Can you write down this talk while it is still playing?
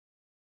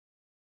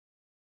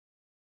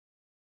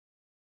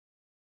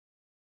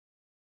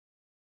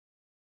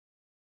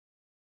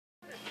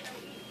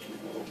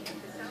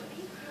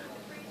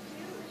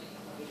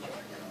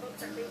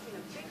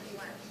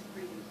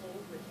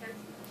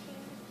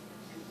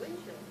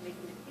windshield,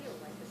 making it feel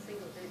like a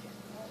single digit.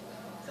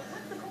 So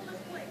what's the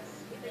coldest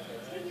place in the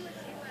contiguous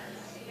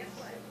U.S.? Guess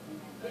what?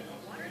 It's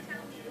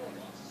Watertown, New York,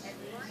 at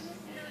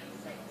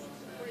 -36,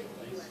 according to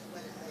the U.S.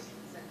 Weather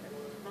Station Center.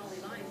 Molly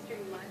Lyons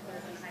streaming live for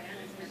us in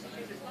Hyannis,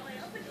 Massachusetts. Molly,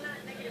 I hope it's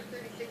not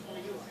 -36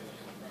 where you are.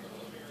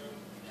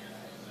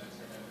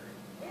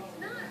 It's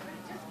not, but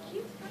it just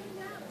keeps coming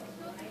down.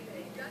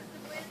 It's gusts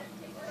of wind that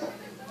take over.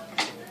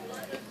 A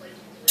lot of those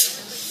places.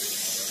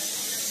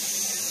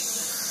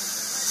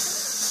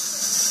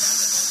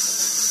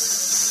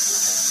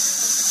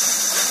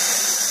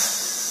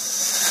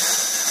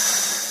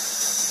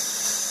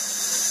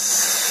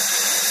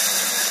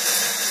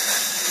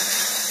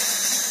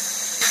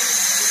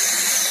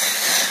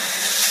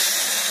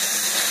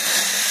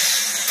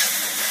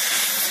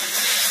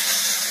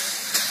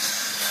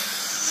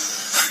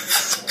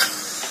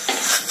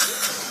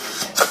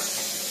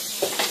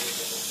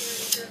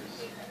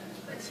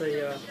 It's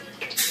a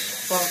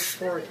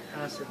phosphoric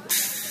acid that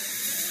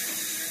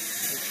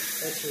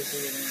etches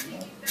it in.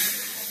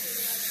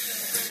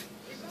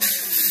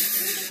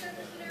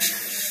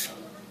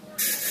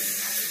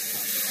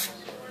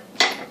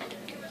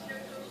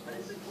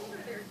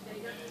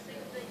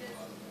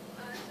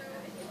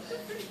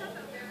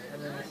 And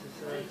then this is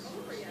a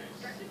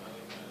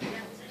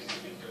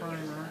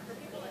primer.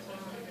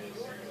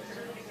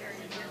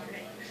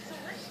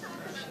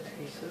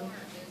 Adhesive.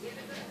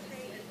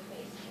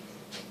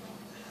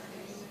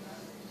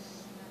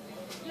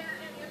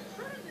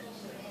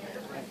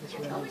 Just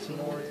run some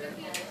more here.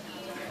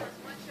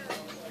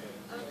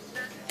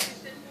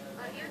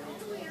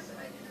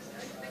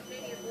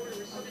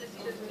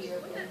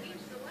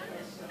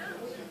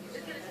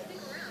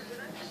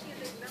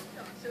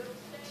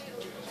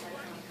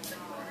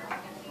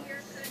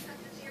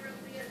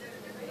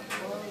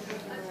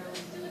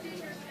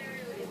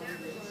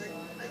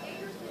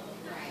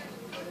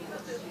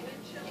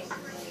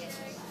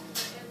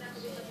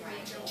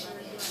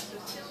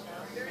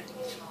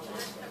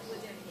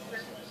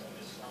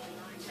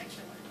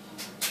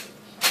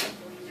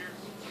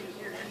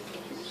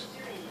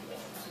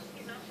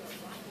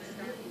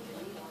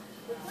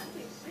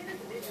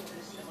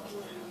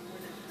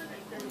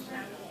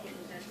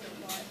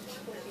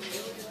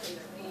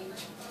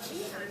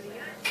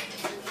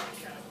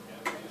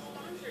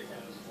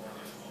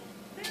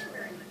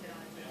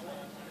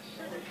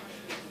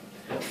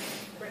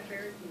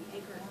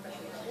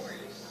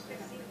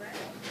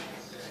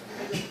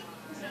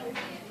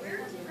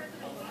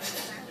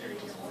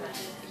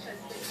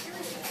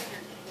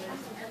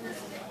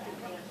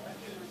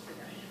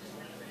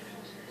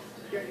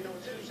 Yeah, you know,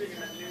 it's interesting in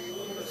that new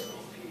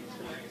piece,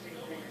 the magazine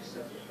piece,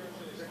 the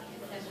person who's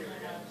actually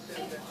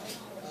said that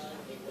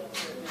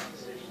the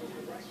decision was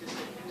the right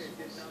decision, it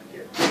did not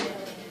get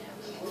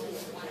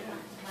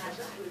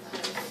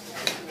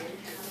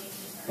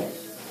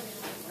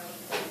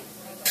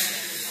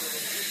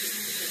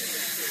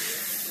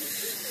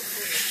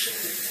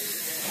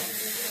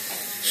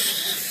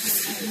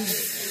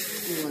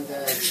You want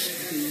the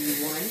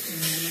B1?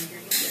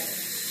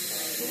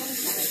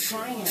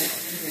 Trying an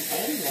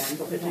A1,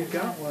 but If you've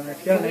got one, if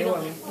you got an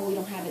A1. Well, we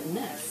don't have it in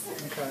this.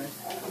 Okay.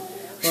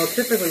 Well,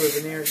 typically with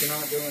veneers, you're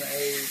not doing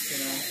A's,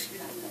 you know,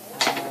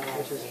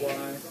 which is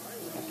why.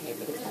 Okay,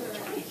 but it's not a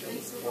trying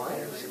piece for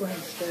it. Just go ahead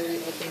and stay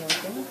open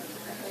like that.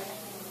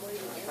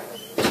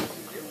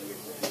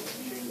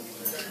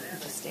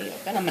 Just stay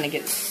open. I'm going to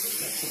get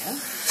this here.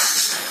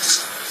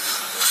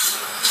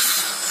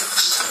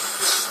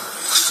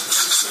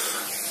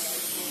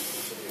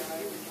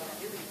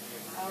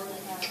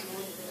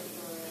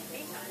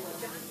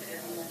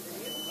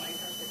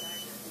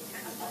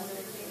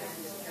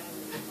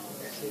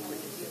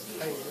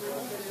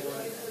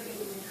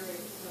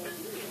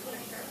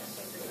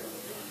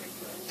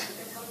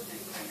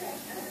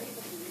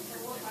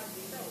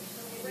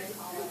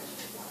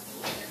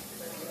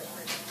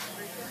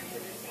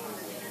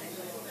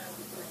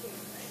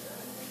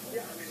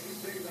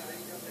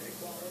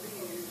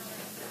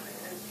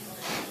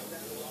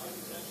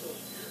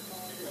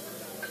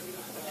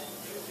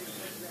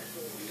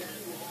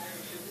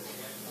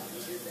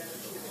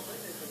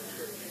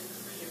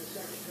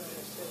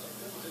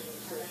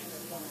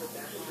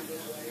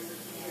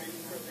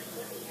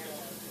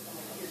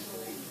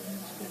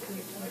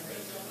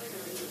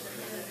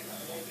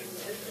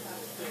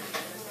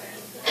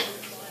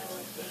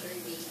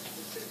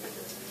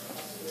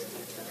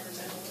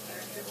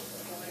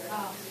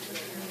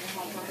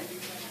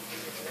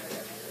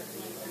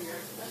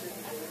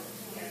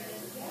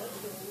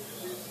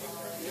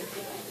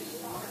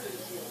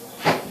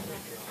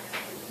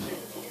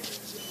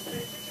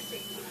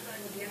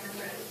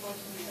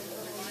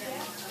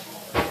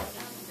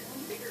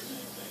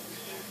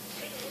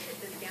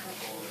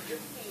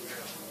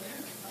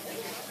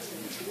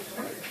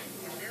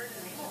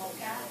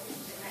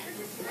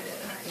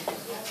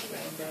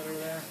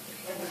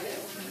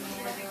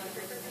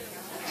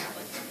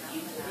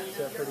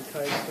 Pretty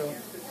tight still.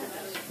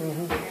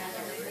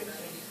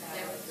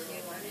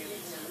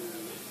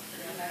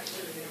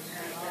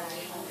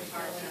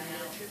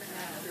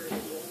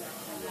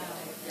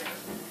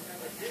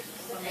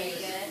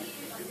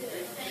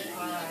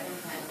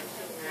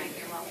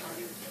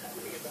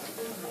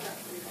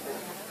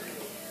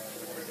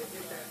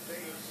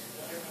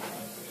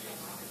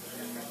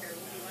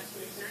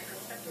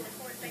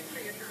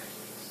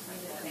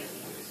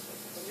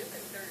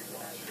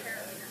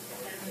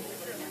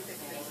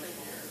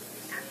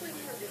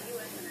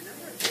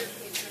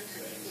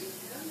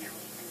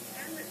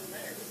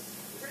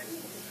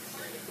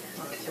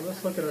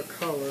 let's look at our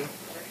color.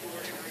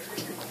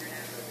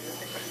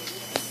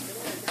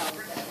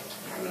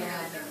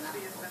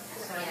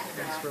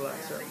 Let's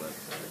relax that left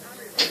side.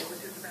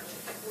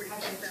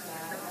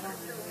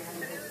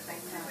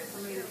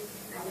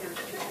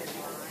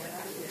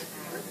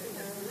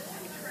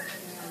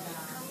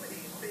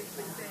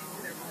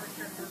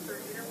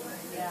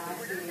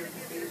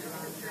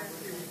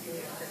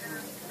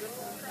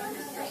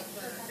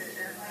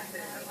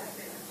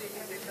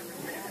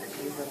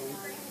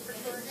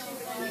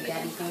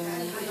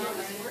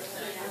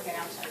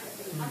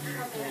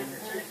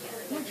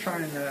 I'm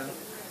trying to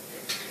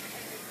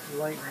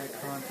lighten the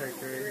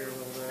contact area here a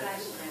little bit.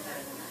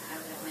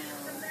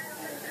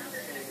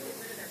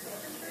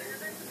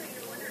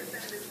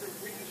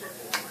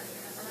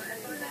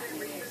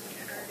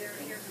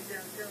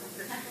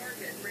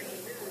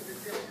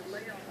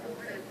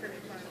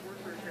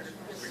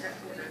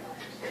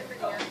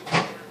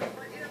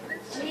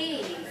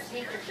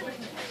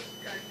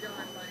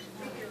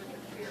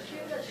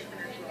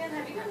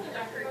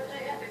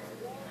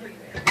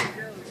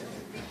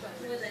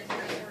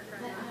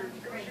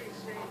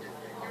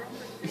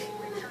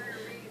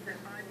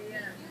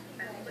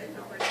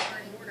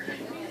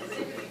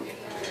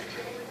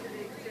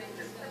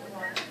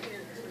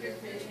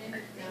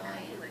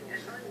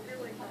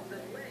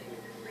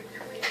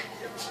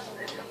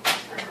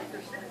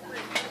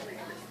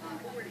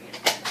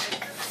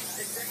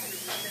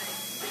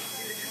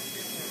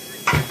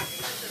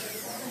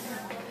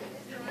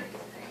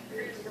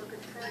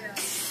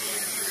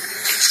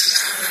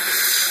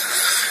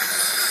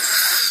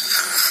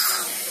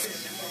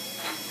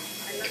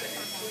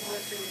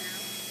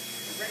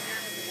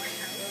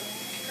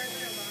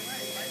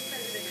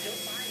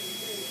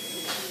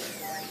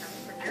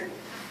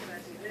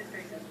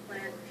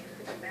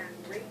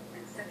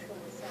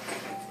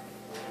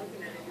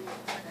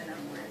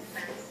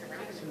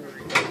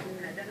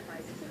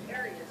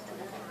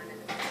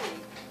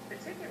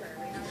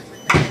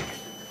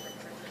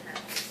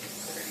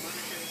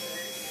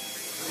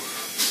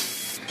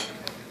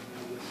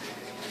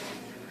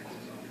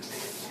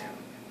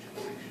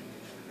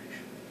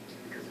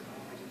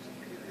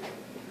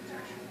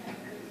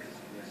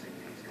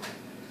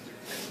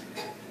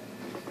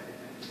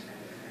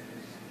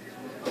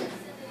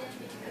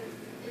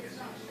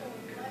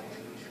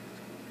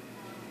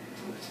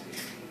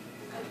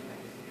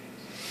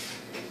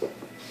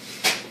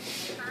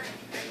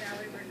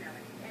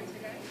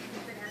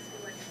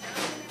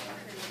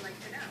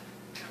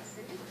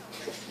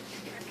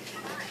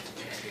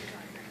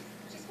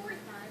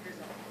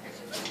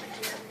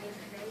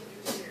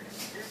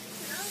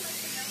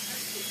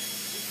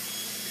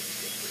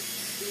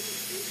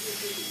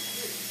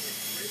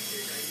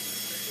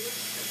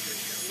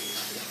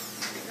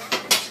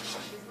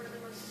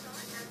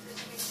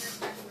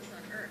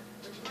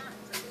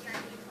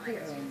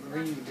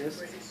 Green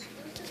disc.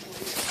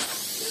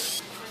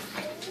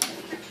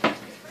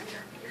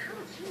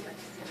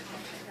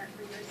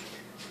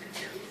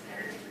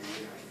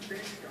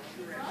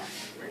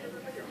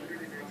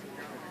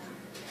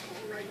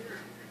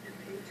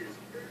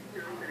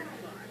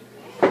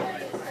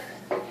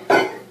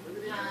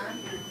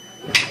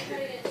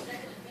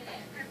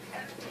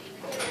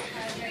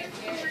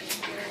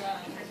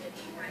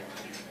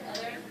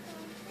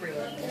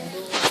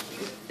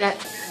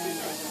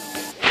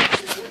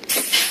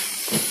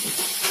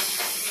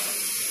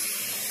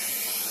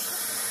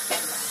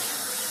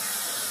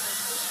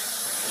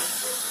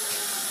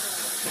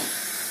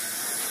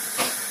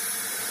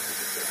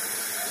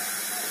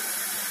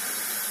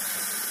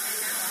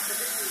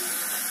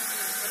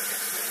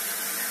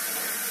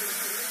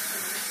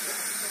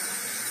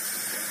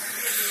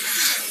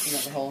 You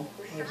got the hole?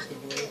 Where's the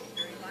blue?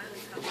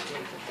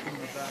 On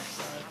the back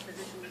side.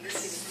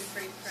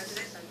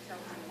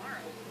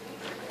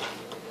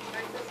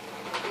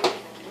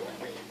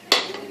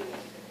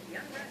 The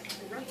unrest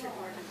erupted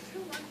more than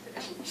 2 months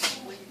ago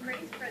when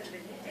Ukraine's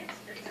president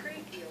ditched a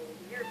trade deal with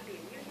the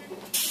European Union.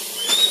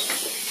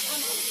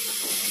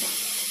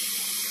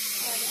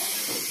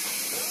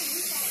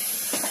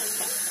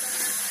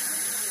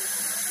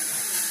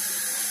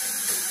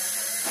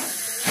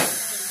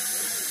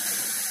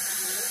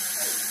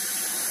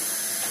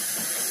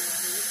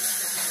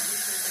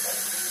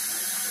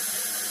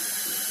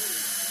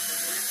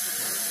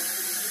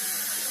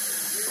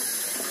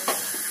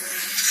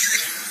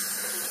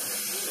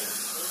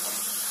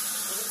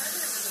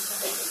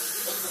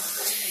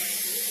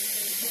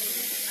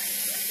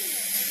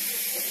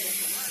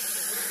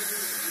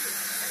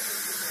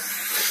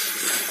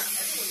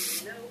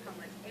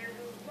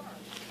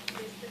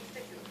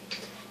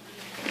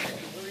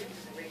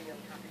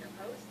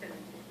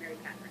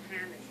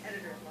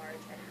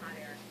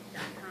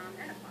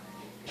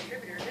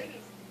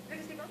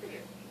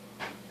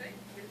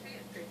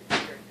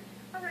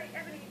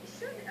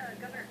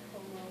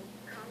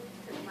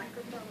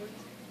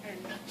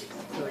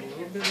 So a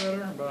little bit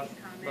better, about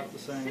the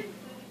same.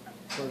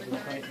 Close the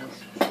tightness.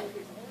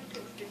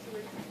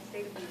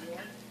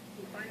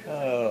 A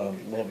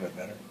little bit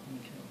better. Okay.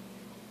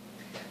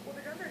 Well,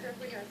 the governor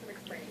definitely has some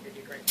explaining to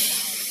do, Greg. At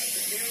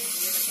the very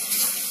beginning of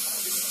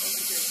the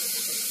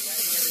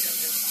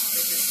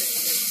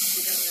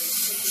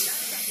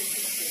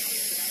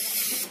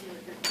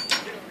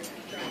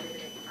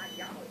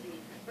ideology,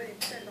 but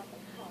instead of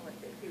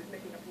politics, he was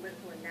making a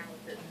political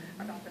analysis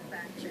about the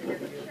fact that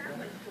there's a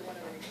challenge to one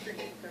of the extreme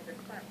conservative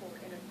platform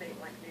in a state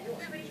like New York.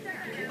 Yeah, but he said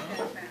that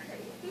after the fact.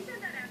 He said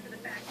that after the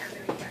fact.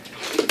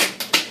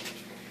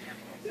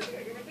 He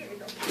did, and again,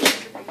 it's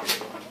okay.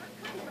 One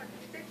time about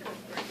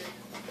constituents, Brendan,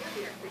 let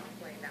me actually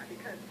explain that,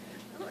 because,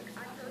 look,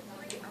 I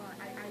personally,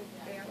 I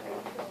am a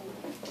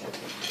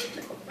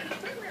but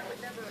certainly I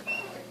would never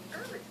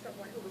urge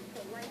someone who was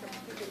pro-life from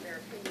speaking their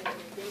opinion and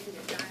engaging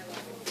in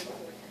dialogue and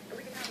discourse, and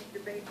we can have a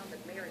debate on the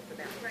merits of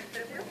that. Right,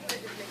 but if we're going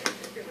to just make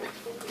it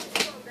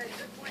well, that's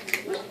a good point.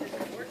 It wasn't just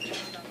abortion,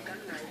 it's about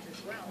gun rights as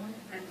well,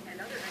 and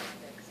other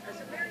topics.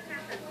 So, Mary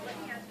Catherine, let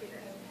me ask you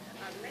this.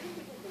 Many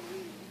people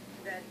believe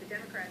that the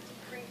Democrats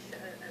preach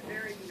a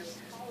very,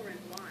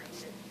 tolerant line,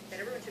 that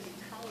everyone should be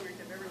tolerant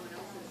of everyone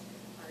else's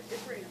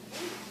differing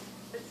opinions.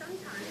 But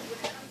sometimes when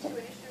it comes to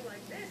an issue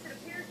like this, it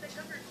appears that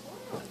Governor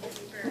Cuomo is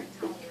very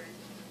tolerant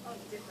of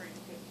different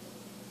opinions.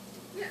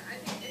 Yeah, I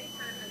think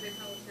anytime as a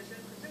politician,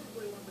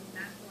 presumably one with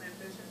national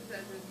ambitions,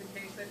 as is the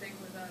case, I think,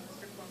 with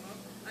Mr. Cuomo,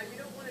 you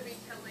don't want to be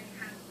telling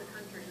half the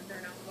country that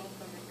they're not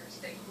welcome in your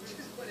state, which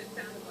is what it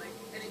sounded like,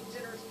 and a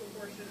generous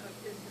proportion of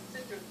his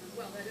constituents as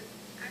well. That is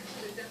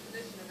actually the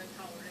definition of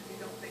intolerance. You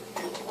don't think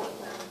you want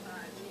them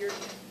near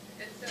you.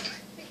 And so I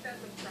think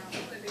that's a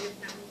problem. I think it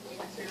sounds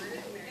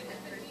serious. And if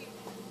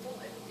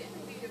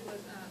indeed, it was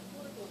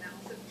political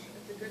analysis,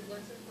 it's a good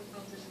lesson for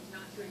politicians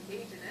not to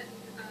engage in it.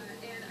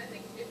 And I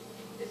think it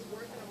is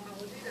worth an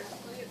apology. There's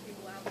plenty of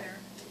people out there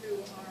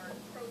who are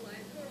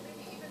pro-life, who are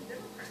maybe even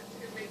Democrats,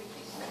 who maybe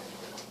keep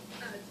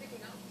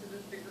taking off to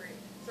this degree.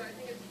 So I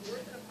think it's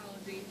worth an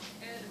apology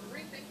and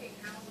rethinking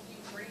how he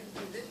frames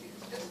these issues.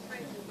 Just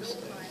trying to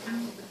vilify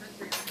half of the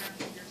country or half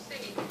of your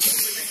state where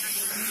they have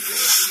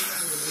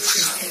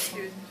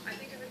issues, I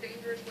think is a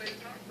dangerous way to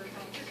talk for a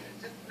politician.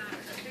 It's just not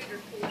a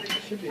dangerous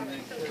political. Should be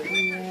nice.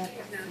 Yeah.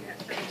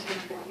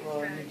 Well,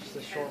 I need just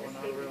a short one,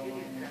 not a real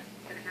long one.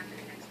 It's going to happen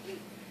next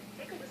week.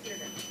 Take a listen to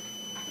this.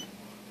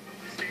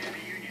 The State of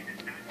the Union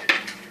is not just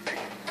a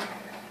conversation. It's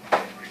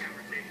a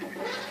conversation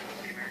with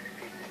the American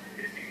people.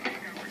 It is a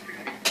unique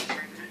opportunity for the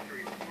President to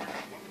report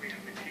on what we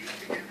have achieved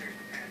together in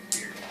the past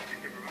year and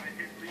to provide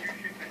his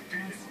leadership and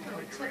vision for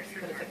the direction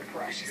Put a bit of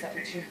brush. Is that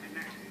what you?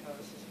 Oh,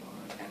 this is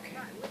fine. Okay.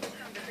 But with this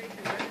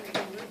conversation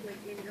resonating locally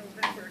in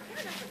November,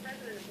 kind of the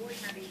president avoid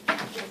having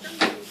some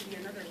going to be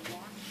another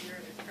lost year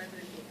of his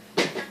presidency.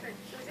 It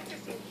was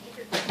interesting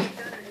because President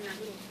Dunn in that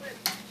little clip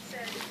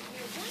said,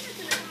 join us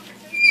in the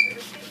conversation for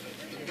the State of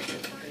the Union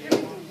on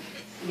everything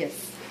Yes.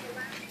 in the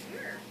last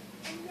year.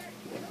 And yet,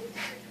 most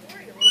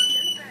editorials,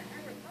 Democrat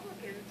and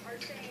Republican, are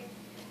saying,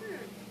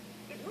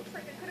 it looks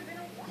like it could have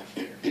been a lost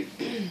year.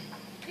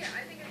 Yeah,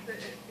 I think he's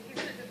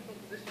in a difficult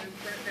position as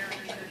Brett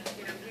Barron said.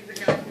 He's a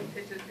guy who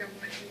pitches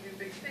government to do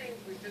big things.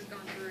 We've just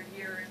gone through a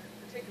year, and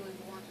particularly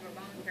the launch of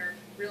Obamacare,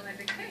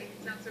 realizing, hey,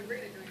 it's not so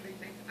great at doing big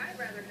things. I'd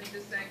rather him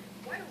just say,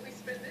 why don't we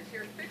spend this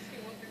year fixing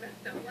what we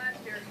messed up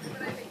last year?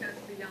 But I think that's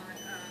beyond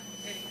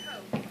any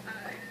hope.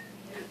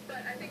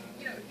 But I think,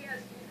 he's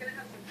going to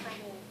have some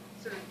trouble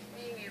sort of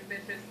being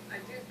ambitious.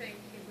 I do think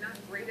he's not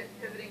great at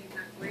pivoting. He's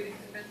not great at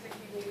convincing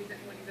people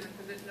when he's in a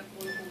position of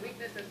political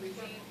weakness, as we've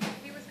seen.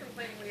 He was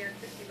complaining when he had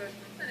 60 votes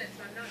in the Senate,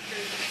 so I'm not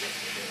sure he's going to get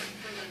too much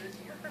further this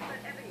year. But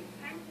Ebony,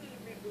 can he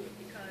reboot?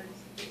 Because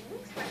it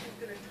looks like he's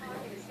going to talk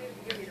in the State of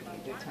the Union about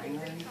a lot of things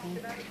that he talked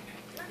about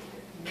last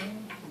year.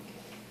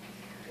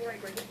 Right,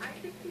 Greg. I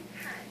think he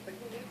can, but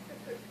he needs to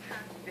push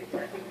past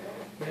vision. I think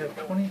We have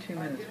 22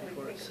 minutes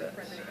before it sets.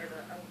 President is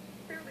a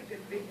fairly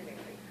good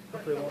visionary.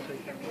 But Hopefully it won't we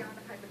take get that long. beyond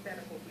the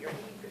hypothetical here. We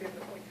need to be able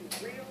to point to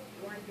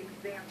real-life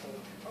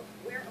examples of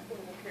where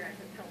Affordable Care Act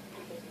has helped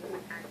people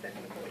with access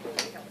to affordable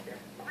health care.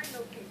 Find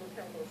those people,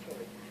 tell those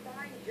stories.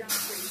 Find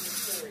job-creating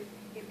stories.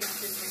 You've got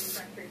this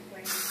manufacturing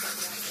plant in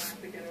last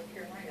week in North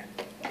Carolina.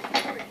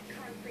 Point to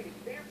concrete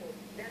examples.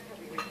 That's how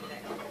we reach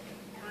that.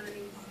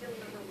 Economy still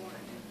number one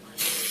on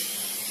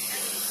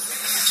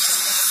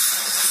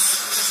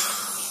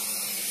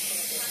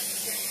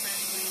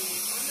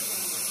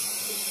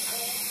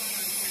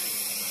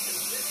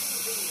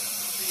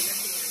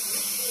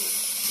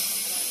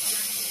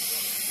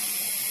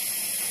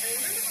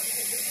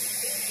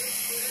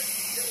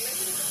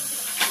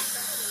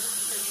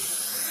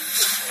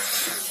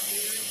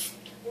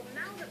Well,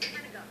 now the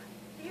Pentagon,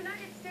 the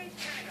United States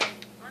Pentagon,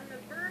 on the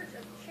verge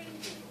of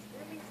changing its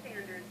grooming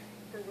standards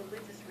for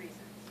religious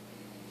reasons.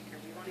 And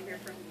we want to hear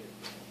from you.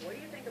 What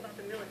do you think about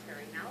the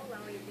military now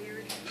allowing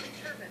beards and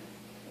turbans?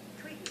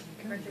 Tweet me,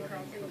 President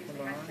Carlson, use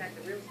the hashtag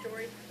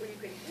 #TheRealStory, or you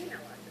can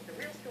email us at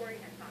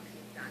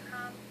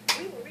TheRealStory@FoxNews.com.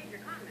 We will read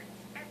your comments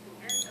at the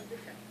end of the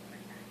show.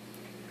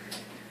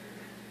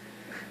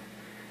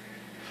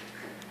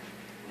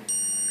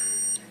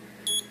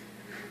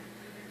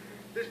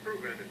 This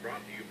program is brought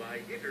to you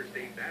by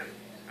Interstate Batteries,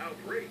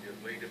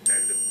 outrageously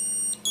dependable.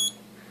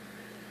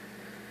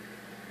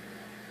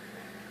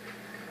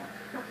 I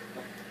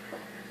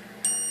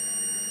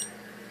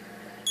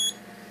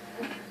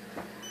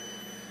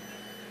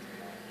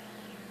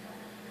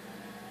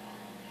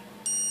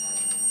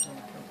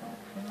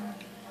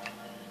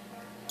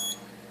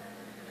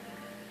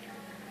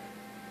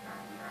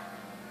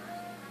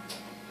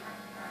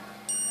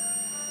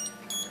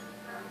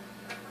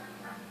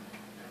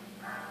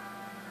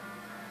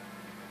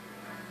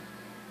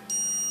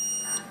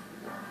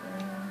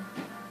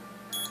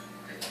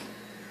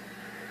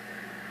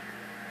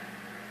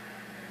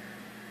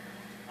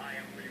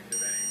am William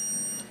Devaney.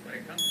 When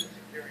it comes to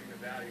securing the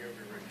value of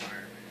your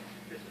retirement,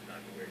 this is not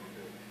the way to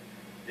do it.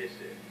 This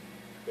is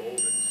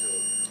gold and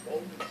silver.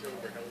 Gold and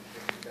silver helps me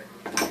protect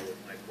the value of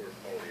my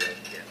portfolio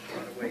against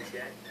runaway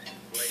debt,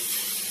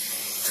 inflation,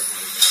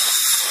 everything.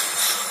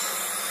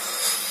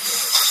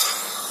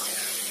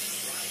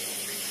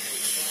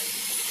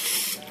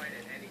 Coin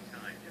at any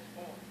time, just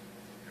call me.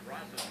 And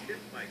Ross will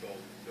ship my gold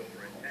and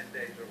silver in 10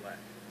 days or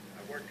less.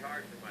 I worked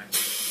hard for my money.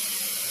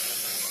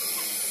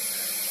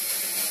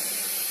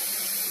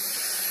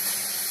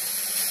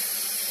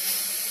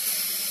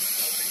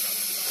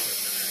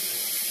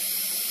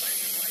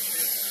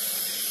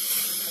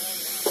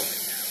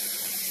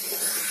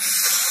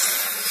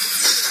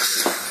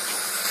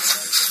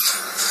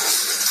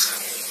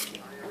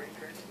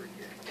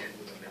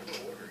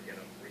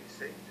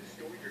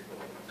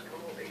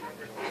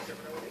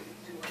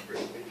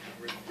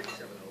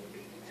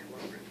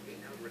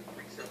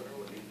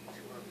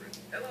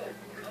 Hello,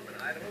 I'm an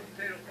Idaho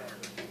potato farmer.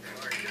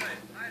 Our giant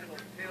Idaho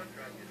potato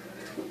truck is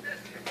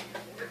missing.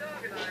 The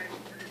dog and I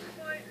are just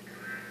fine.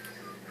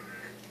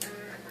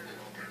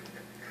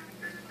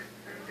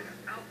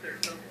 It's out there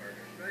somewhere,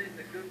 spreading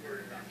the good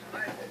word about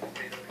Idaho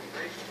potatoes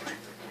great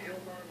price of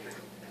meals on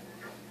wheels.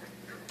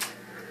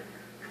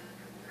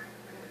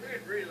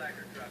 We'd really like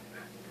our truck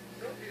back.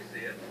 So if you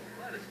see it,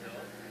 let us know.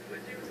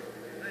 Would you?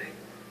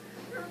 Thanks.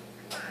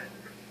 Bye.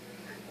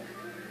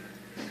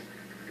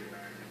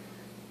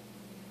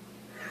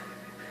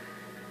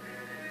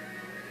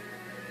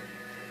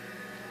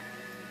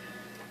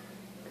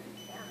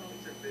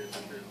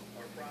 Businesses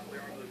are probably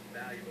our most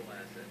valuable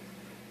assets.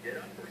 Yet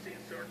unforeseen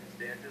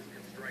circumstances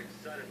can strike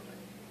suddenly,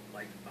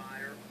 like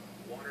fire,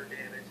 water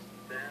damage,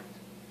 theft,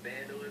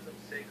 vandalism,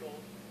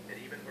 sinkholes,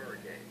 and even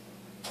hurricanes.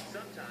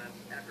 Sometimes,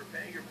 after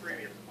paying your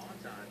premiums on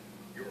time,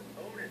 your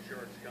own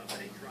insurance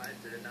company tries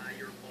to deny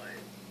your claim,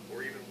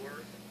 or even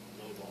worse,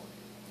 lowball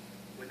you.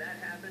 When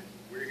that happens,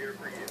 we're here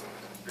for you.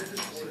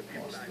 Visit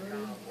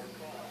forthepeople.com or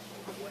call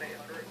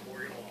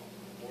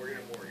 1-800-MORGAN-LAW.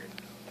 Morgan & Morgan,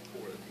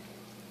 for the people.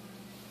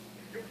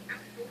 Your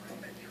outdoor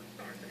adventure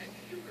starts at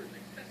Shooter's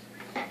Accessory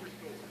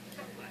Superstore.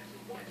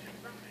 Sunglasses, watches,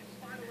 knives,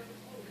 511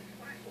 clothing,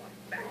 flashlights,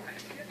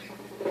 backpacks, jet skis,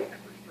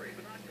 pepper spray,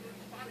 binoculars,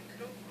 spotting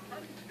scope,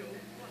 hunting scope,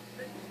 plus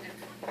safes and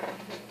hunting.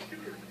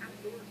 Shooter's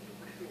Outdoor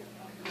Superstore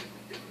offers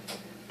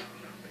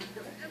shopping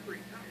for every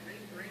top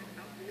name brand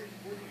outdoor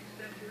sporting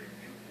accessory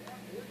you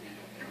want or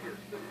need. Shooter's,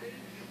 the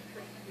name you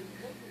trust, is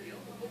locally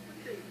owned, open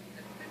daily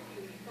at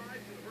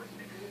 5085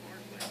 University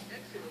Boulevard West.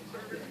 Excellent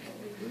service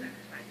and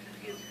satisfaction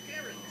is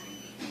guaranteed.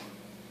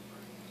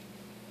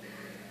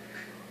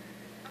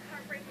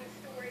 Heartbreaking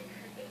story.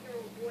 An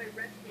 8-year-old boy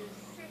rescues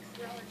 6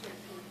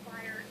 relatives from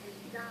fire and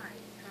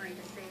dies trying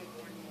to save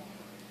one more.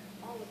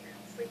 All of them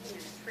sleeping in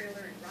a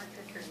trailer in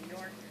Rochester, New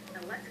York.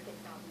 An electrical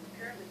problem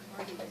apparently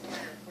causing this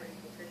fire, according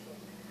to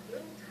officials.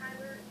 Little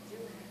Tyler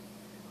Doohan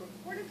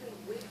reportedly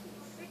waking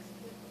 6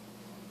 people,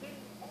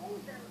 getting all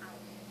of them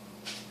out.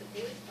 The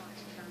boy's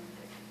body found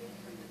just feet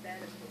from the bed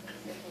of his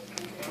disabled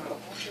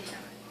uncle also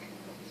died.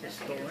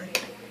 Investigators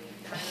say they believe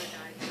Tyler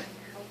died trying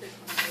to help his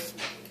uncle who is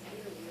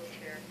in a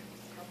wheelchair.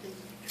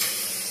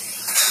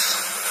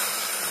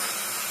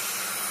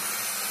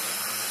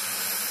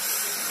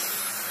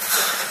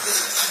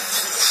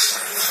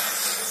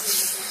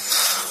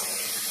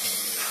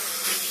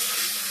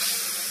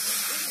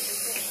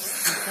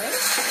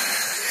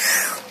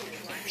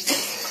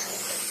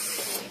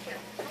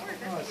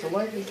 Alright, so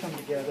lightning come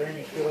together and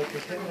you feel like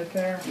you're hitting it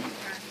there.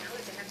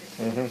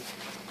 Mm-hmm.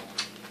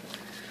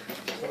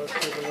 So let's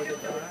take a look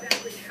at that.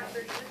 Exactly how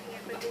they're using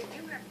it, but they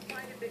do have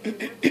quite a bit of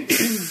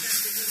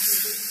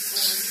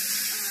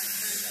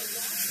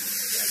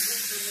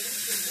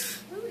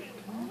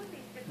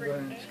work.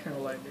 Then it's kind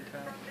of lightning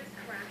time. From this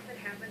crash that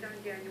happened on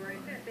January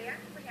 5th. They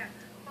actually have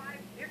 5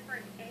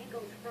 different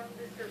angles from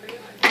the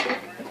surveillance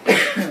camera.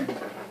 15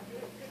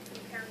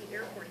 County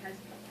Airport has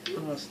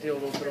I'm going to steal a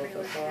little bit off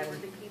that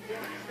bottom. to keep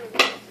watch. So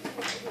one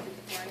is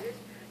the brightest,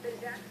 that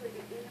is actually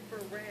the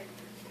infrared,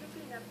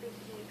 picking up the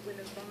heat when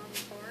the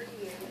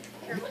Bombardier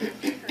Challenger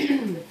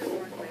 600 with the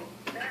runway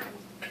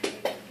bounced and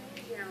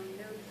came down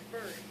nose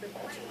first. The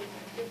plane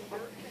then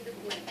burst into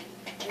flames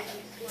when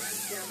he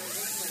slides down the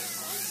runway.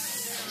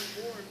 On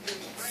board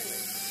with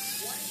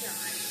pilots. One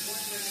died,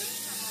 one remains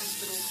in the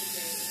hospital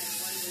today, and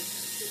one was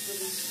just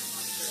released from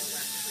the hospital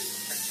last week.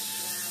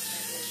 Wow,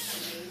 that is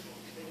amazing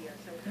video.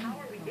 So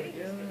how are we getting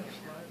this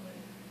video?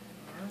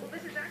 Well,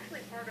 this is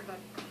actually part of a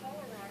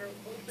Colorado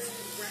Open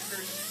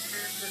Records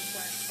Act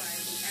request by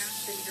the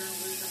Aspen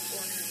Journalism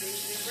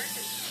Organization. It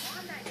records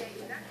on that day, it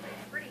was actually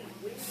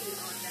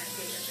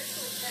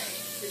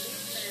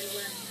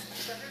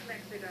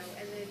Mexico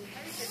and then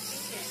headed to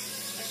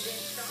Phoenix and then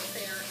stopped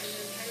there and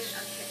then headed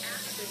up to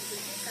Aspen to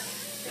pick up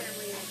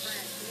family and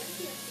friends. The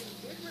NTSB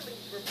did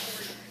release a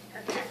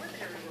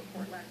preliminary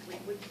report last week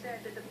which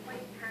said that the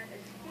plane had a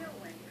tail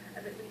wind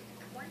of at least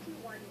 21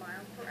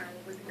 miles per hour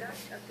with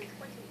gusts up to 28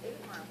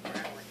 miles per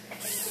hour.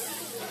 And they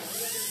believe the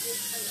weather did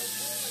play a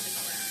role in the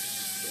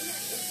crash. We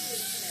had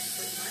aviation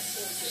expert Mike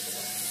Olson.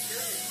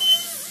 Here it is.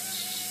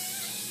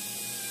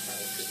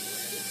 Pilots couldn't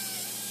land it.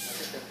 I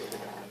think that's what they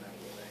got on that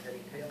one. A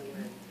heavy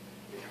tailwind.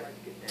 They tried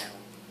to get down,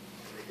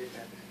 and they didn't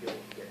have the skill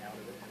to get out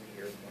of it, and the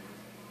airplane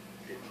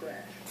did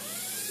crash.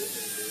 The good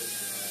news is,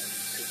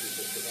 two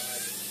people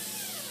survived,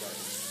 but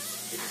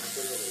it's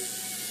clearly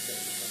going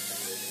to be something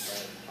that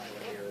involves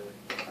pilot error,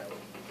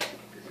 pilot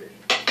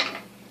decision.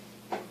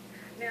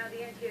 Now,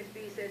 the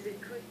NTSB says it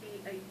could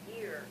be a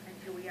year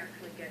until we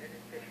actually get an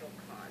official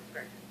cause.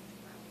 Greg,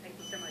 thank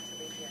you so much,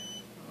 Alicia.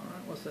 All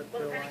right, what's that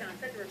Well, feel the like? Pentagon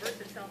set to reverse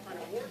itself on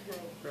a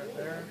wardrobe Right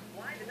rule. there.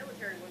 Why the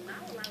military will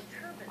now allow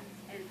turbans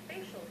and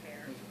facial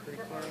hair Those are pretty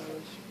for army.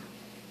 close.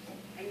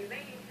 And you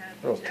may have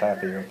Little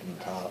tappy Jennifer- up in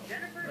the top.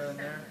 Jennifer Right in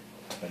there.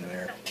 In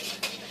there.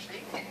 Selfie,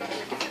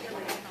 with 2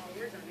 million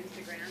followers on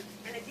Instagram,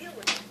 and a deal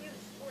with a huge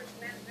sports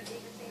management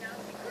agency now.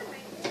 She could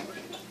make more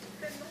money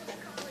than most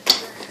college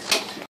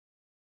grads.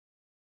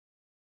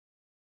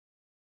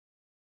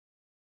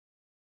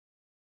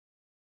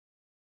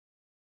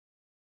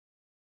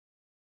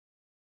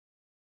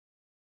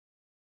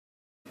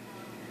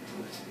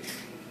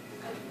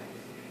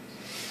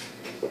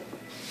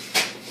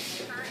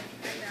 Hi, I'm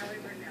Valerie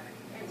Bernelli,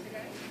 and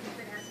today we've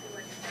been asking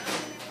what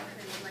Valerie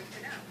and would like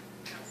to know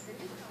how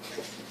Cindy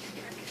Crawford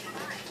has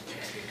survived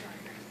every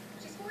process.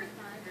 She's 45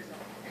 years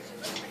old, and she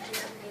looks like she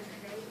hasn't aged a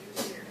day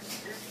in years.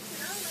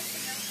 Now let's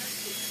know her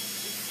secret.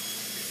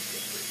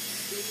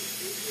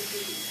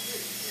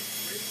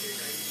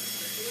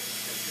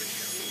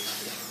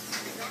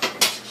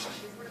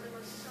 She's one of the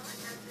most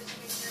sought-after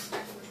skincare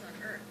specialists on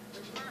Earth,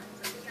 with lots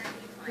of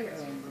VIP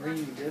clients.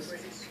 Green disc.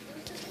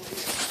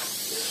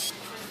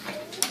 How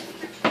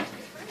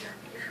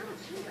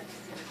would you like to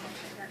see results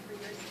like that for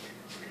yours?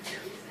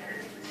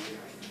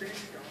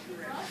 Best offer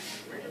ever.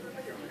 Right up to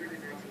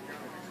 $119.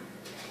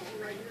 All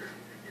right now,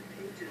 and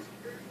pay just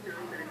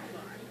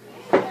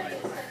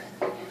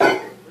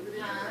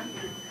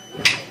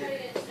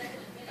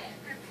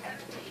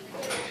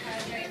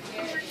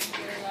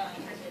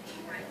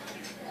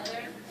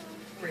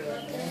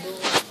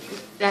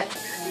That.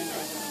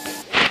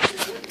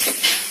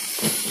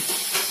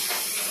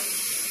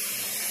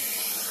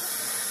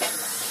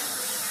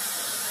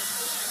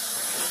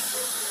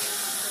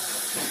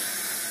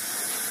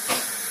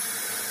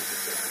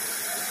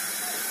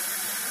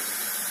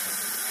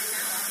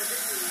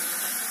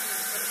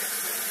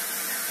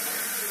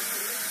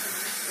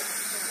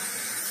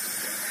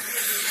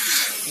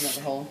 You got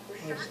the hole.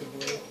 There's the blue.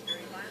 On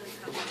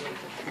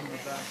the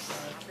back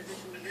side.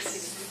 Opposition leader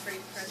giving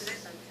Ukraine's president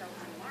until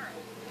tomorrow.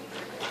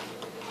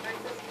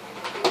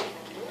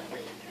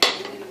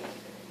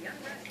 The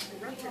unrest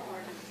erupted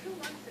more than 2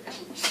 months ago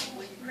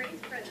when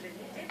Ukraine's president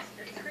ditched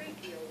a trade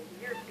deal with the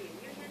European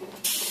Union.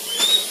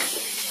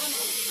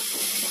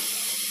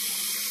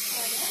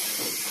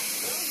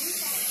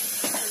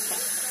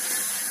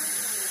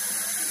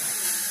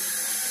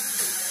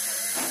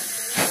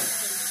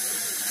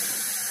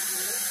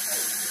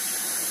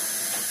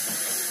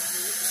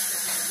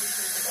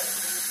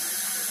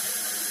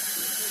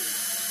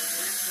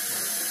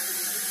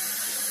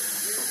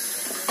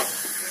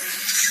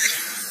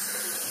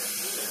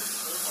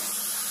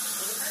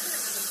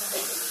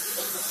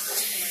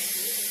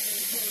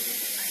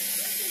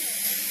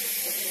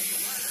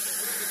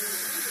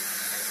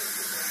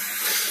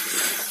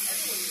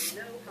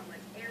 Know how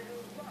much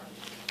Andrew loves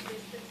his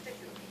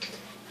constituents.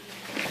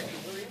 Andrew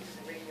Williams is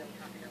a radio and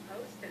talking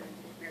host, and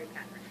Mary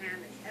Catherine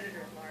Ham is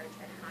editor-at-large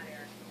at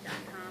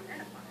hotair.com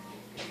and a Fox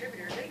News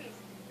contributor. Ladies,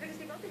 good to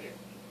see both of you.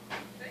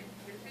 Good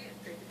to see you.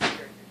 Great to see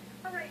you.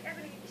 All right,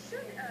 Ebony,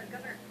 should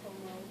Governor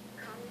Cuomo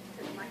come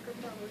to the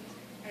microphones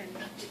and Is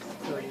that a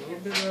explain little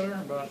bit better?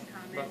 About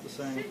the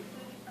same.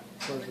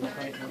 Should he Where's the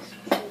faintness? to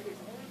his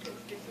own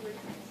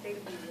constituents in the state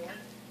of New York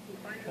who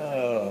find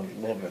A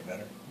little bit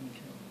better. Okay.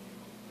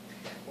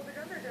 Well, the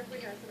governor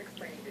definitely has some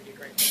explaining to do,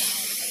 Greg. At the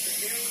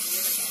very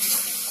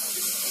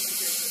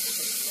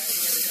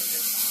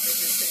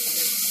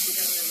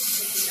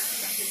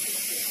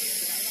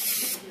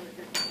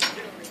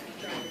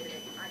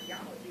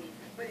ideology,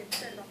 but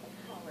instead of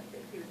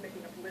politics, he was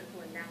making a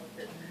political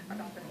analysis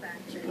about the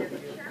fact that there's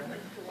a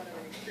challenge to one of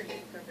the extreme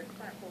conservative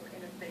platform in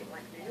a state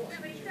like New York.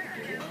 He said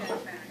that after the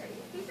fact.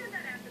 He said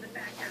that after the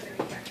fact.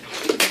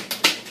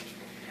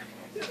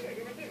 He did,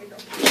 and again, it's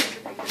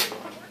okay. What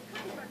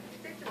kind of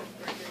constituents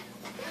were this?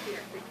 Let me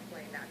actually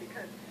explain that,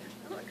 because,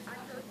 look, I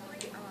personally,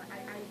 I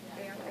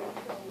am a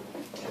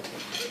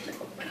pro-listen,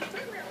 but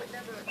certainly I would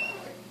never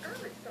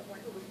discourage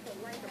someone who was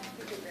pro-life from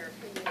speaking their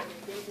opinion and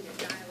engaging in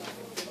dialogue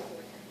and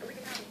discourse, and we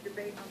can have a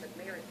debate on the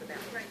merits of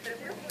that. Right, but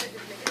if we're going to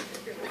just make it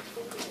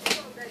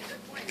well, that's a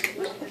good point. It's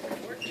not just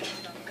abortion,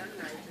 it's about gun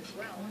rights as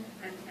well,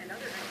 and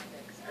other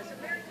topics. So,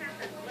 Mary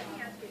Catherine, let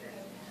me ask you this.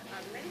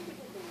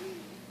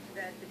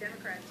 the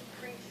Democrats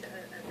preach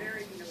a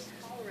very,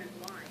 tolerant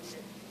line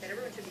that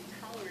everyone should be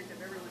tolerant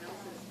of everyone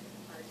else's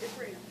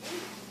differing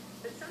opinions.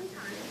 But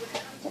sometimes when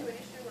it comes to an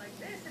issue like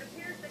this, it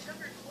appears that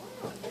Governor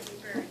Cuomo isn't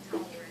very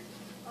tolerant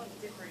of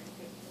differing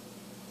opinions.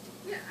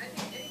 Yeah, I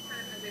think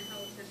anytime as a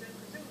politician,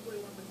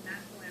 presumably one with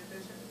national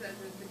ambitions, as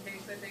is the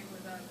case, I think,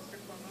 with Mr.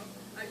 Cuomo,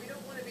 you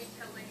don't want to be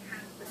telling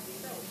half the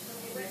people.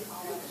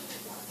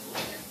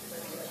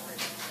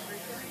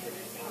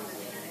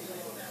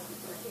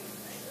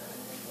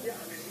 Yeah,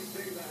 I mean, he's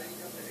big about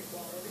income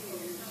inequality.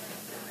 He's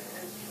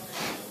emphasizing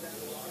that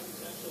a lot.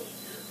 He's also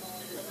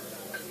talking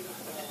about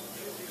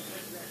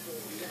presidential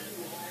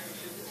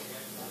violations.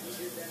 He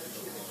did that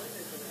in the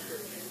Clinton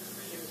administration.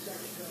 In the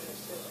second term of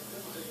Clinton's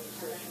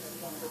administration, and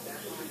thought that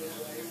that was a good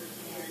way to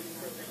use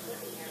President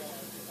Clinton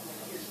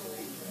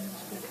history.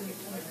 I think it's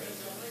quite a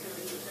sign of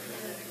the in this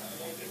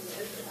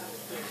administration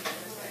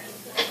and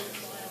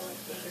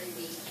violence that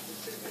they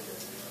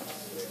specifically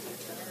with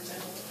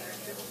environmental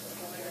actions.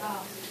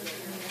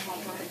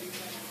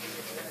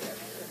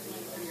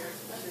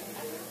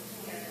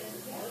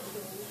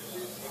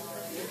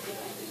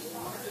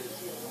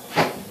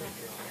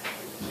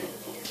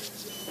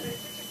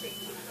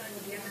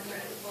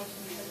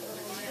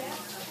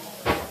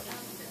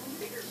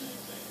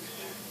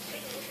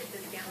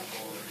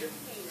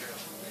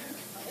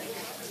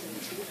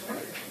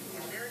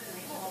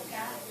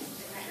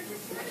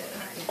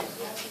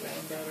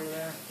 Better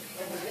there.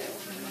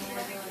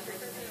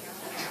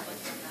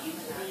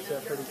 Is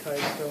that pretty tight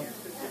still?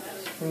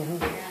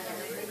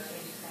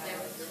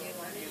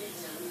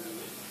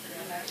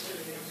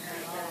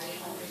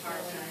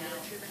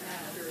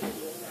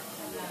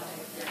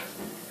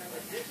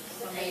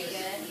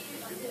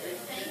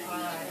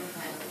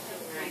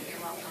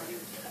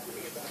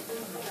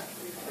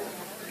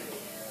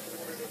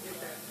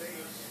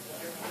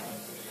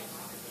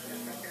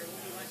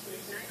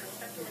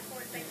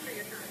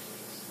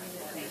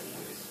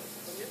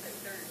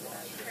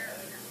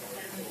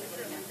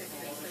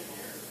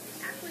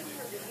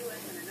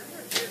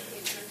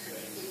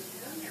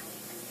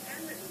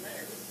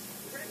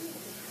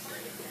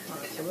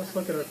 Alright, so let's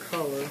look at our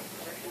color.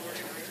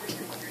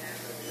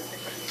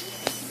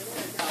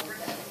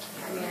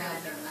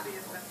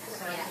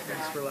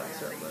 Let's relax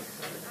that left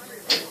side.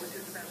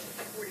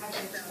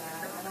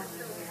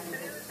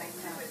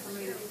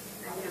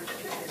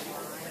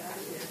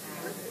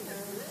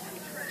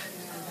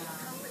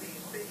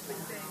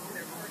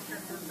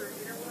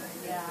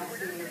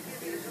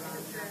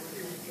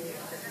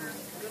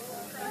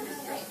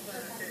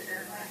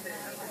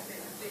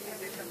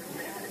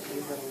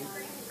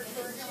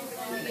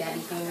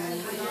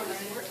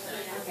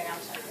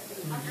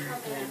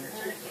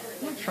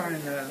 I'm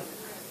trying to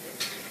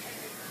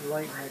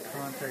lighten the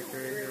contact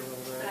area here a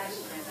little bit.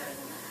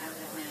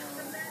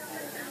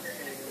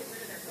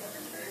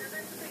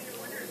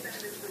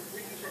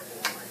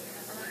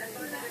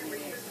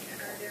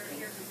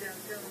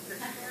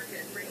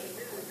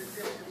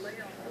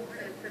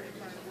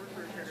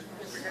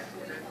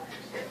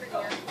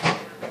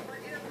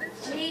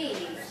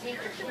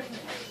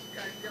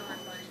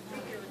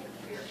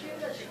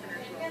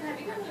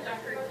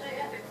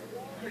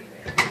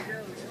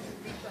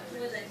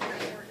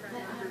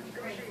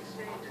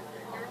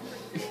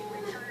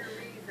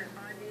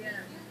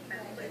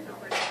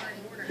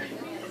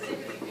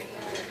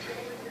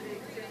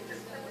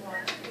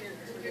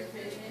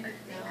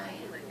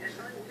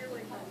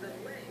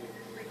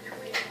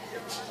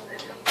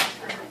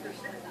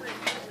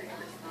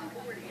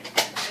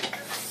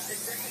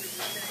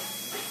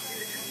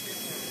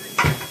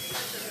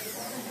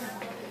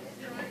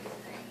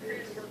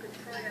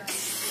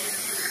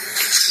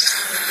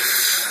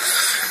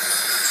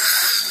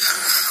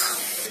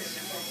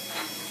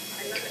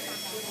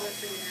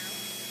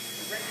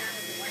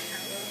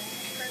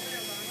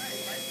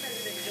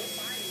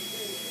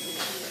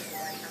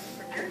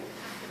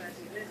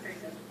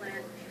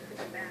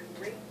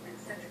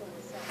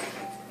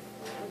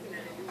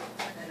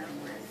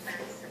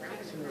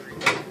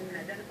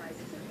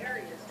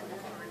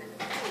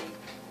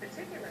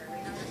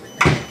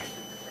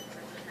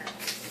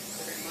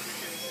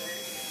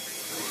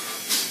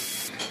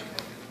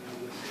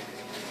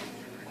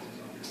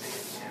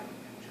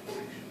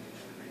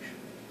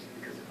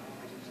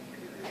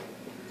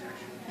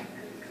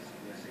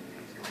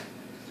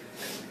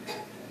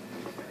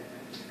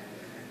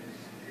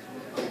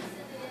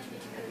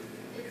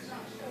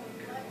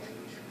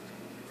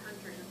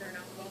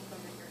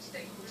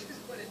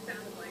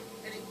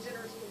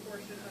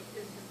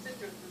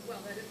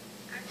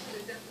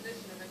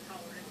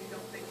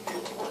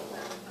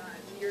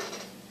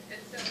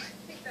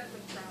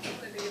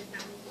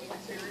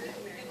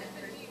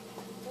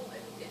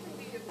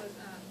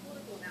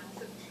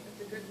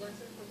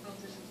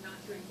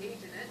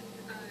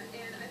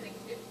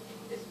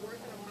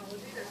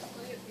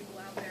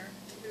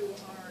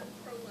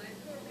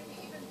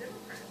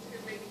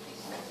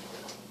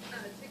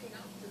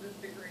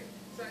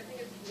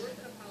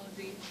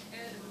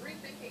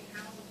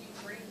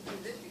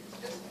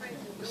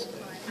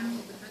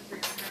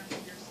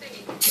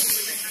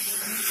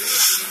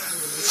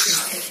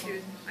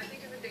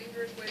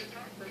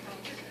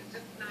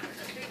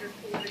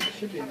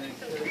 should be an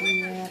 8:30.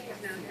 Yeah.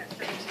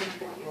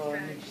 Well,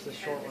 I need just a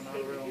short one, not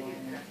a real long one.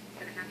 Going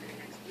to happen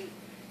next week.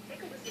 Take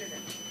a listen to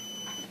this.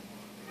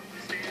 The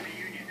State of the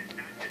Union is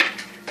not just a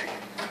conversation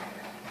with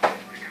Congress.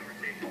 It's a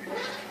conversation with the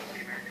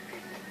American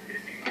people. It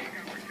is a unique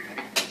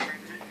opportunity for the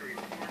President to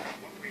report on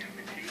what we have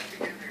achieved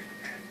together in the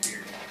past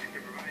year and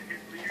to provide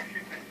his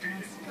leadership and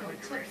vision for the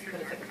direction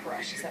Put a bit of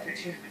brush. Is that what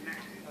you? in the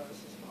next. Oh,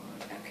 this is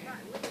fine. Okay. But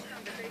with this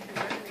conversation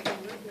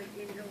resonating locally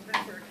in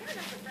November, can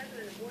enough the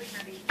president avoid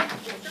having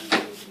some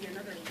going to be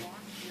another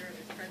lost year of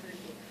his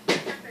presidency?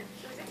 In fact, it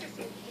was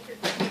interesting because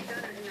President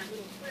Gunner in that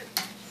little clip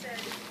said,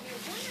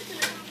 join us in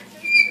the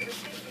conversation for the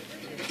State of the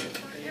Union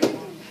for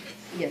everything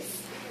Yes.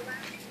 in the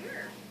last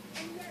year.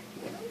 And yet,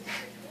 most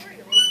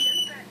editorials,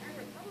 Democrat and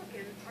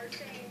Republican, are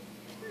saying,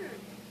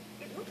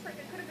 it looks like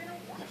it could have been a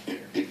lost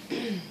year.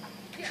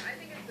 Yeah, I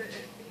think he's in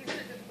a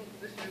difficult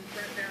position as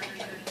Brett Barron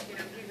said.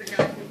 He's a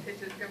guy who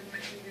pitches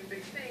government can do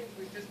big things.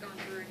 We've just gone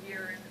through a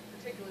year, and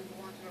particularly the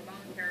launch of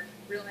Obamacare,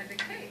 realizing,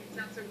 hey, it's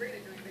not so great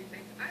at doing big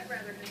things. I'd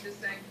rather him just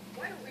say,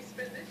 why don't we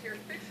spend this year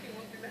fixing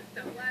what we messed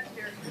up last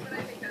year? But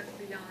I think that's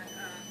beyond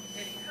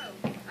any hope.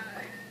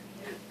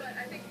 But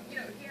I think, he's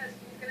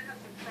going to have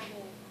some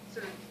trouble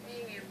sort of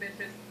being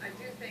ambitious. I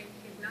do think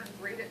he's not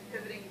great at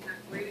pivoting. He's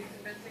not great at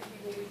convincing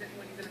people when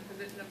he's in a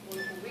position of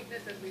political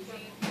weakness, as we've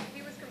seen.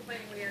 He was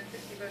complaining when he had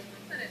 60 votes in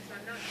the Senate, so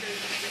I'm not sure he's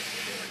going to get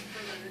too much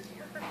further this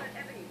year. But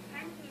Ebony,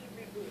 can he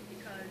reboot?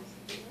 Because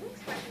it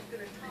looks like he's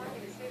going to talk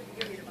in his State of the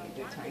Union about a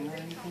lot of things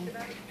that he talked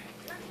about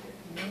last year.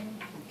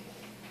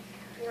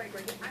 Right,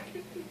 Greg, I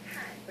think he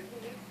can, but he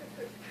needs to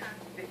push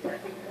past vision. I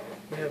think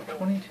We have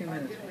 22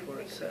 minutes before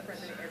it sets.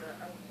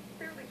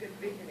 Fairly good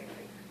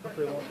visionary.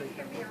 Hopefully it won't take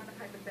that long. Beyond the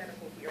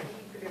hypothetical here, we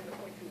need to be able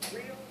to point to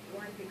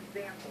real-life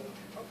examples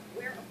of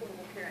where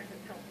Affordable Care Act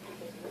has helped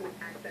people with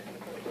access to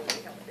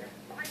affordability health care.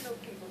 Find those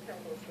people, tell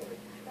those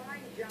stories.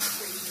 Find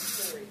job-creating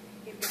stories.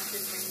 He's got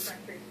this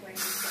manufacturing plant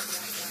in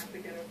last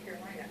week in North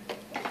Carolina.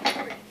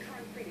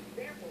 Concrete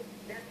examples,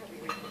 that's how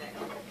we reach that.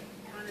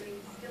 Economy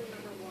still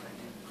number one.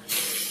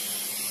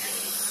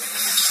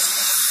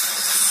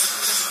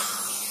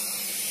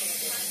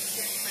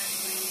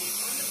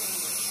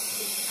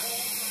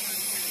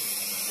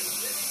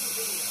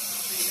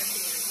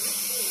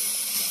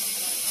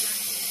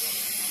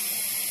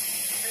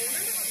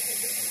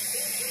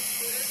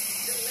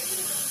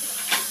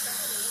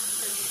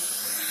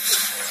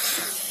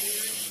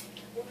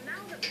 Well,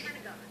 now the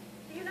Pentagon,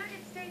 the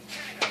United States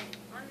Pentagon,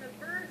 on the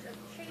verge of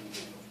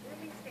changing its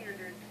grooming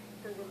standards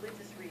for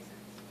religious reasons.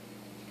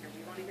 And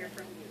we want to hear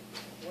from you.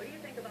 What do you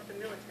think about the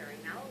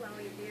military now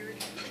allowing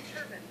beards and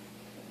turbans?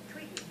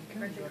 Tweet me,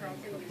 President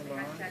Carlson, use the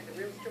hashtag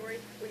 #TheRealStory,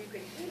 or you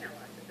can email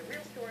us at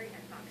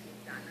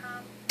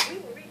TheRealStory@FoxNews.com. We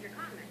will read your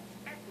comments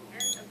at the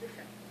end of the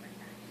show.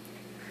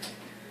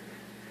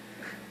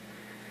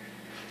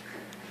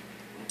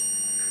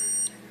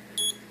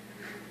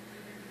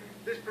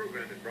 This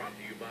program is brought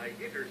to you by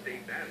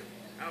Interstate Batteries,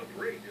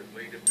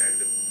 outrageously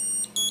dependable.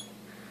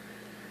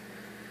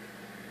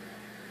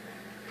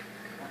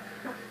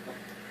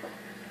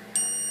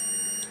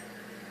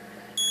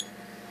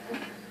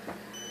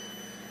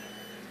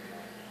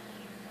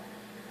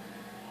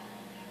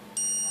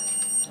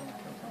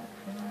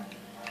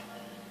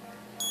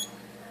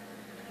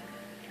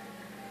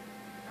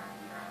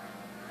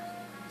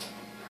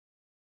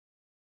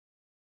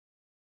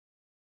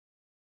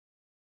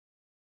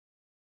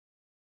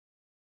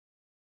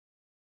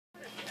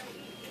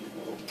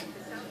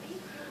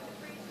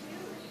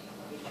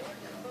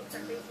 Folks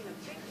are facing a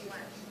big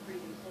blast,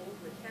 freezing cold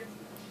with temps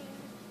in the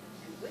teens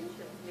and wind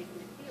chills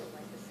making it feel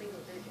like the single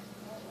digits.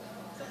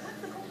 So what's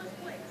the coldest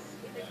place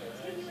in the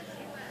continuous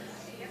U.S.?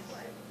 Guess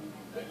what?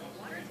 It's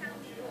Watertown,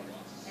 New York,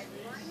 at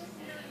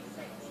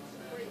 -36,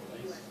 according to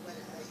the U.S.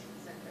 Weather Station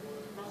Center.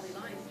 Molly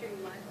Lyons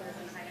streaming live for us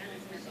in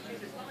Hyannis,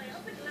 Massachusetts. Molly, I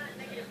hope it's not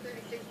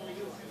 -36 where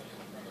you are.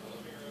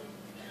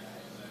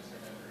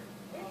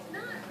 It's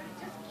not, but it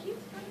just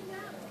keeps coming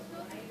down.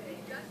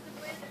 Gusts of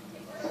wind and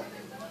takes over. A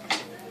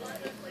lot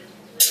of those places.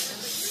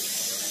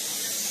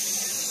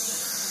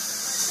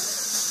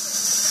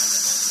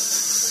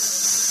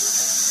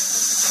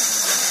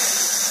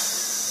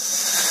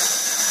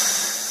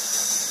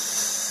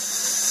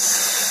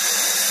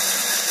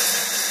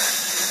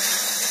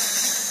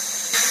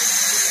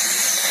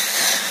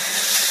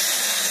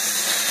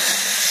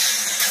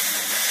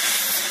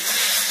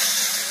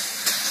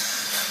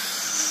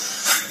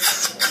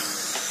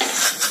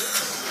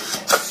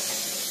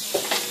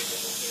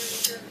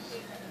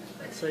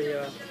 It's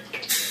a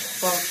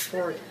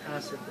phosphoric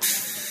acid. That's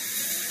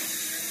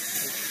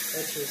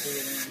just the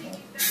animal.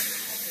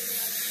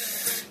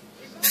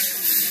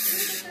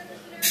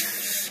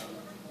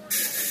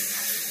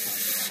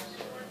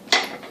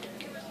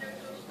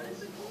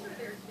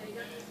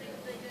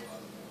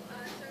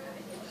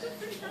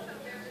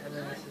 And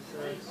then this is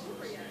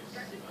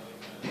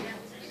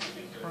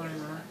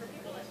primer.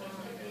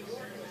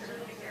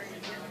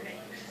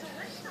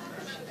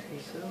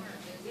 Adhesive.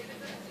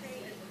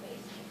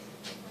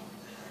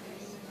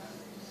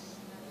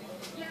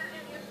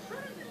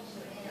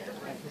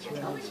 Just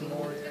running some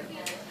more here.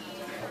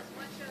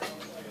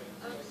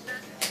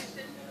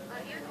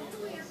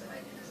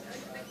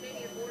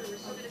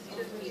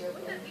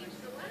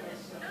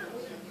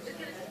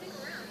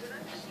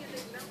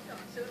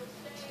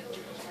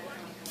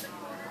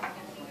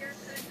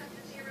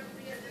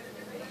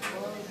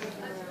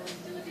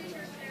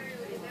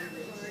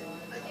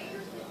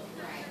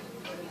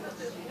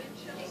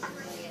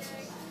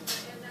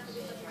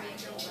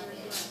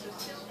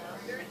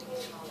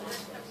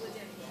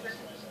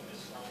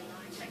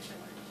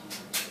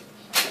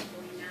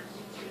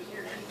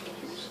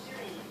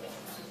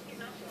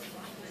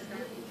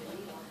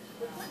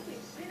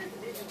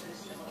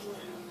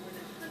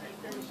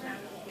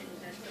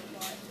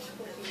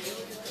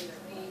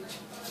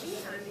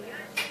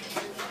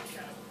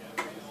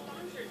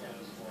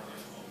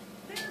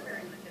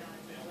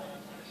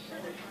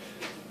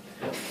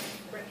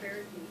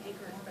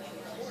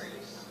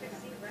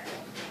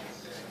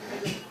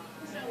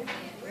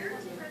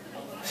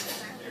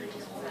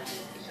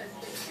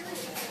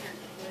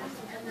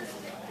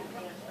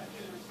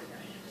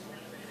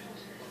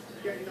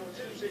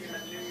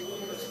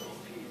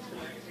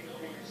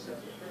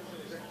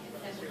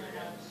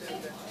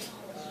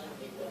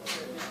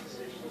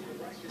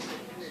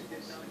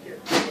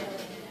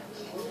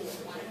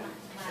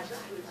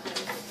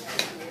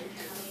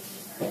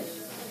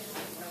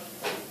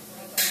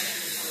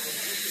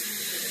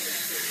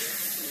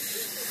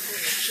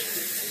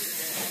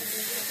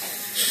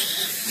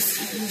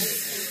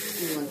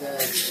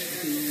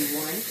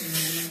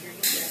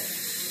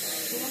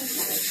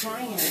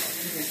 trying to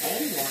use an A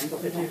one, but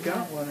we If don't you've got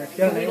have, one, if you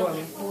got an we don't,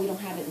 A1. well, we don't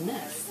have it in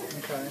this.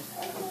 Okay.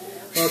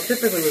 Well,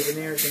 typically with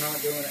veneers, you're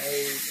not doing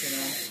A's,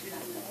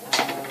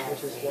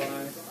 which is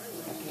why.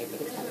 Okay,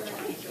 but it's not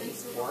trying to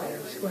use for it.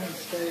 Just go ahead and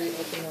stay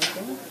open like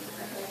that.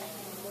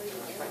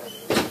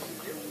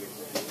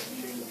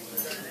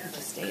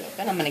 Just stay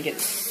open. I'm going to get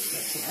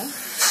this here.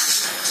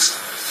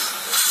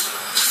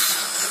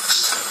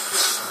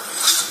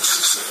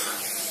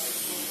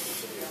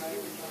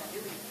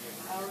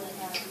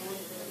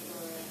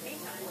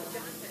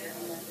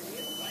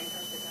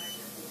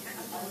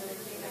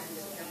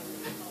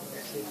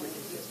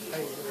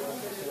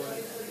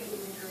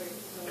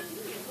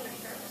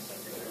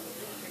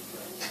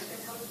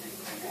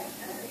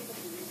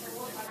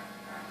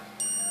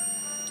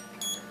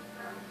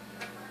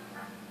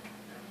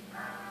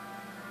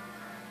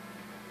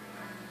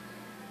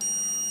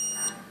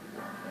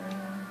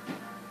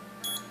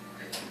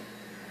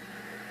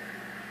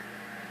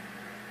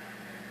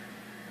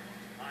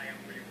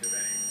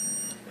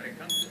 When it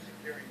comes to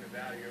securing the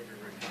value of your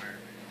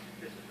retirement,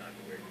 this is not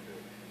the way to do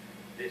it.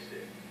 This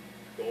is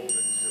gold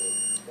and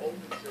silver. Gold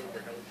and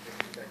silver helps me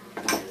protect the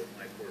value of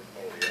my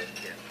portfolio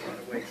against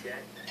runaway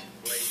debt,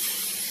 inflation,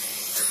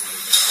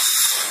 everything.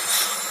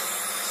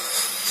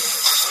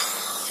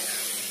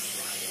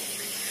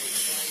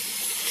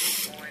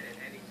 Coin at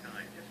any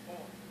time, just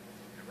call me.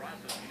 And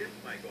Ross will ship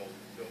my gold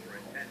and silver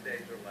in 10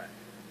 days or less.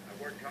 I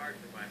worked hard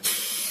for my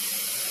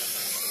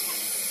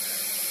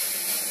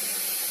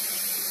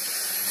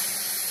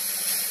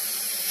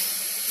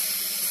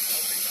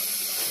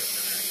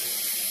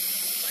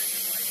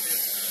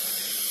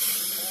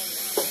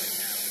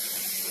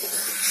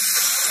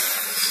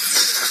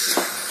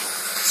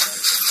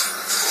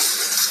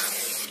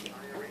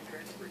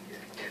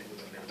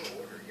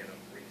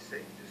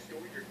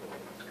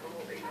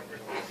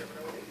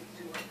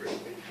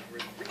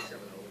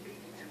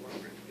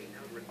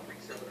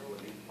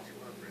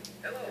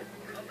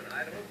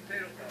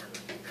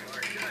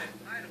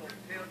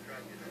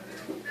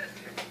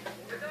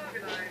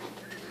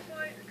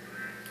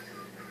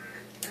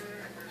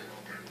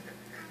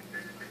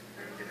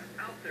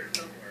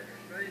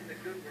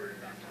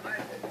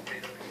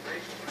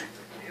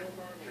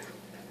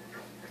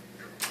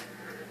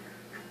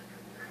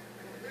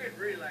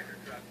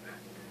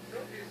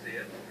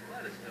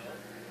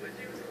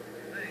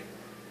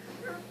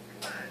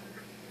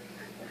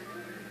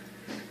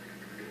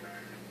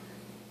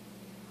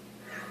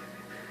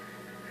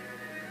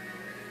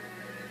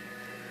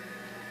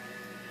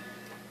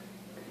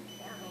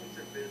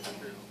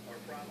businesses are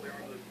probably our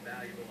most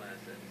valuable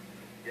assets.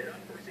 Yet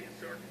unforeseen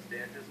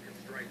circumstances can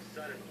strike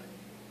suddenly,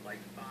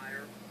 like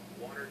fire,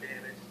 water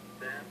damage,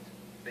 theft,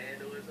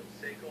 vandalism,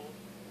 sinkholes,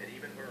 and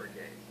even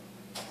hurricanes.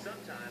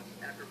 Sometimes,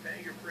 after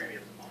paying your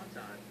premiums on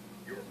time,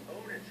 your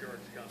own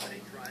insurance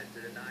company tries to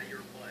deny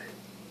your claim,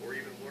 or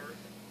even worse,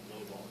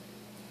 lowball you.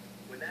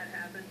 When that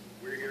happens,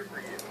 we're here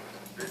for you.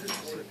 Visit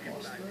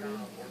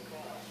forthepeople.com or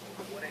call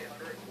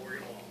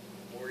 1-800-MORGAN-LAW.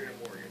 Morgan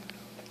 & Morgan,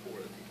 for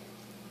the people.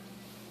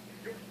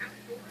 Your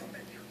outdoor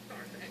adventure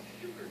starts at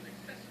Shooter's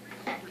Accessory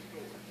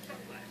Superstore.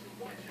 Sunglasses,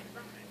 watches,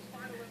 knives,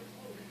 511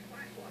 clothing,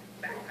 flashlights,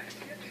 backpacks,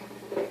 jet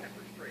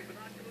pepper spray,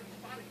 binoculars,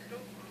 spotting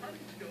scope,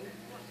 hunting scope,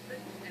 plus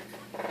things and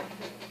hunting.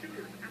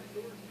 Shooter's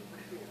Outdoor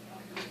Superstore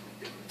offers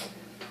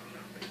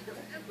shopping for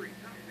every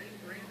top name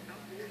brand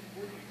outdoor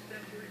sporting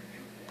accessory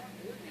you want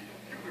or need.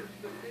 Shooter's,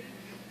 the name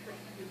you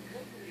trust, is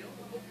locally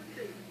owned, open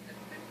daily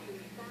at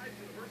 5085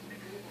 University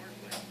Boulevard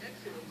West.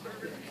 Excellent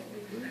service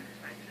and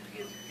satisfaction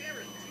is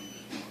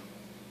guaranteed.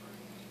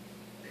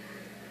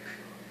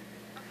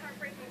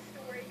 Heartbreaking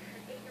story.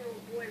 An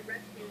 8-year-old boy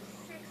rescues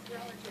 6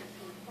 relatives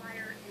from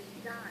fire and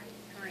dies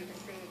trying to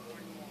save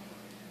one more.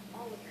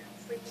 All of them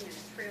sleeping in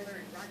a trailer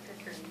in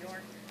Rochester, New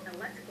York. An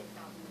electrical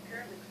problem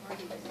apparently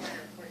causing this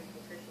fire, according to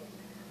officials.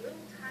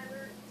 Little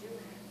Tyler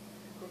Doohan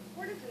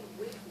reportedly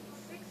waking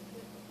 6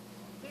 people,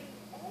 getting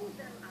all of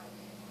them out.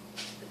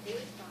 The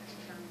boy's body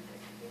found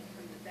 6 feet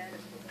from the bed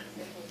of his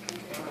disabled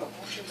unit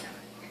also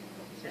died.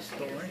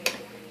 Investigators say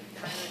they believe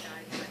Tyler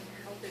died trying to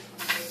help his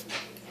uncle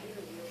in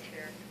a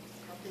wheelchair,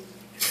 helping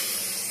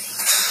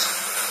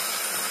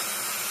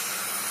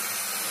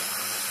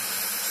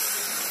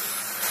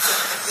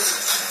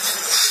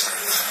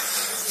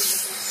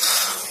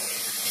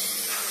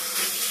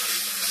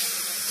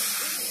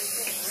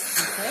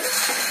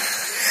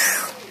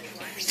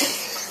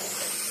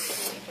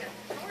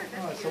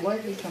Alright, so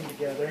let you come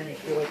together and you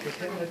feel like you're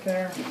hitting it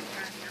there.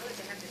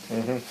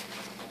 Mm-hmm.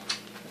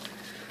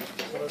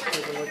 So let's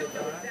take a look at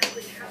that.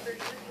 exactly how they're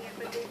using it,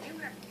 but they do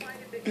have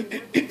quite a bit to work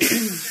with.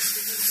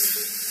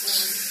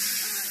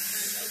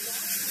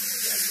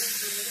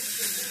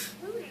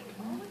 Including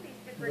all of these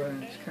Go ahead different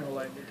and just kind of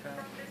lightly angles tap.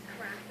 from this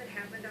crash that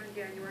happened on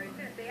January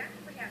 5th. They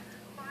actually have